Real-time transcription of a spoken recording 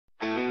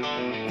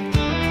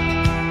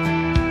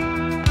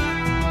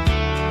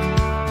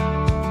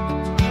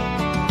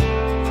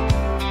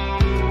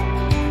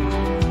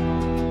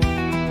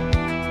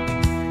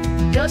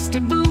Dusty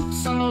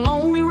boots on a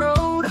lonely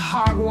road, a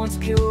heart once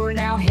pure,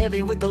 now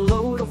heavy with the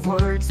load of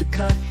words to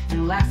cut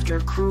and laughter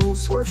cruel.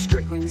 Swerve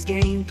Strickland's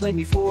game played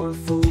me for a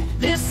fool.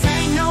 This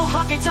ain't no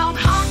honky-tonk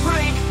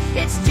heartbreak,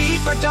 it's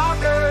deeper,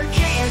 darker,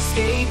 can't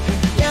escape.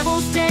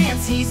 Devil's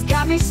dance, he's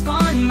got me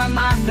spun, my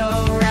mind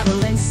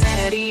unraveling,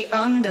 sanity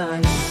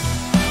undone.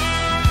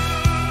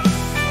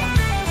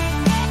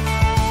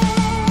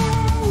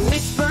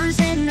 Whispers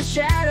in the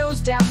shadows,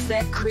 doubts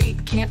that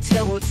creep, can't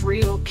tell what's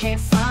real, can't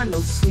find no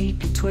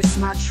sleep. He twists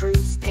my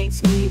truths,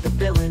 paints me the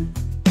villain,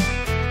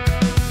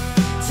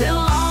 till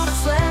all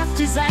that's left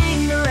is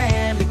anger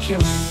and the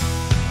killing.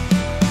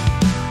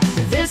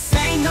 This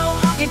ain't no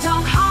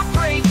honky-tonk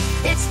heartbreak,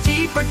 it's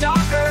deeper,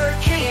 darker,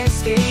 can't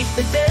escape.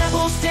 The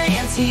devil's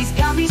dance, he's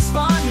got me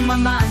spun, my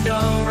mind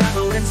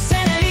unraveling,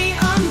 sanity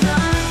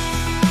undone.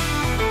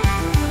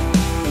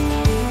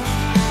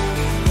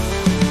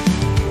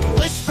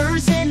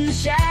 Whispers in the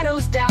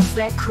shadows, doubts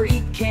that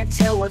creep, can't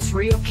tell what's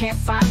real, can't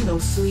find no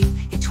sleep.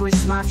 He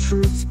twists my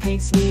truths,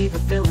 paints me the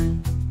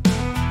villain,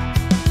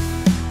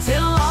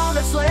 till all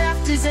that's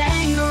left is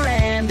anger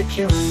and the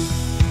killing.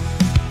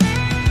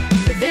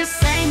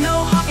 This ain't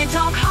no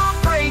honky-tonk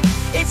heartbreak,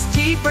 it's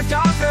deeper,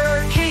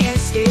 darker, can't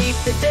escape.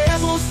 The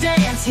devil's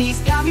dance,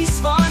 he's got me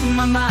spun,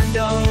 my mind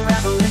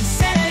unraveling,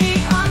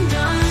 sanity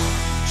undone.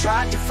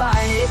 Tried to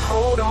fight it,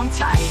 hold on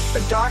tight,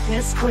 the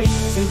darkness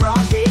clings in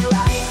broad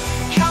daylight.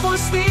 Cowboy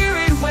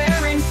spirit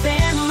wearing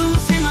thin,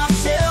 losing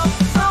myself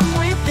from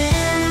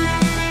within.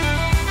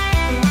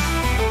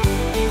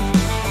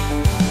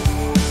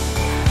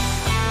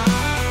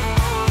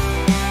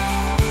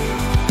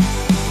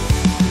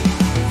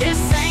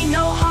 This ain't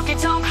no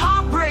honky-tonk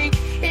heartbreak,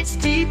 it's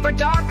deeper,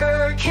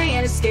 darker,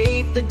 can't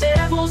escape. The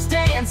devil's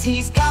dance,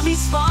 he's got me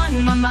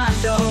spun, my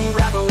mind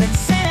unraveling,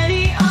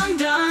 sanity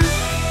undone.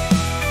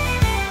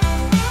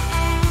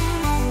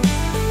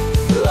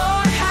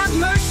 Lord have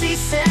mercy,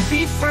 set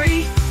me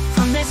free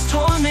from this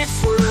torment,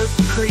 Swerve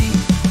decree.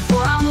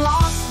 For I'm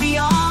lost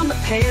beyond the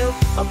pale,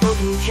 a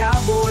broken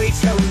cowboy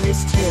telling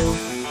this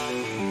tale.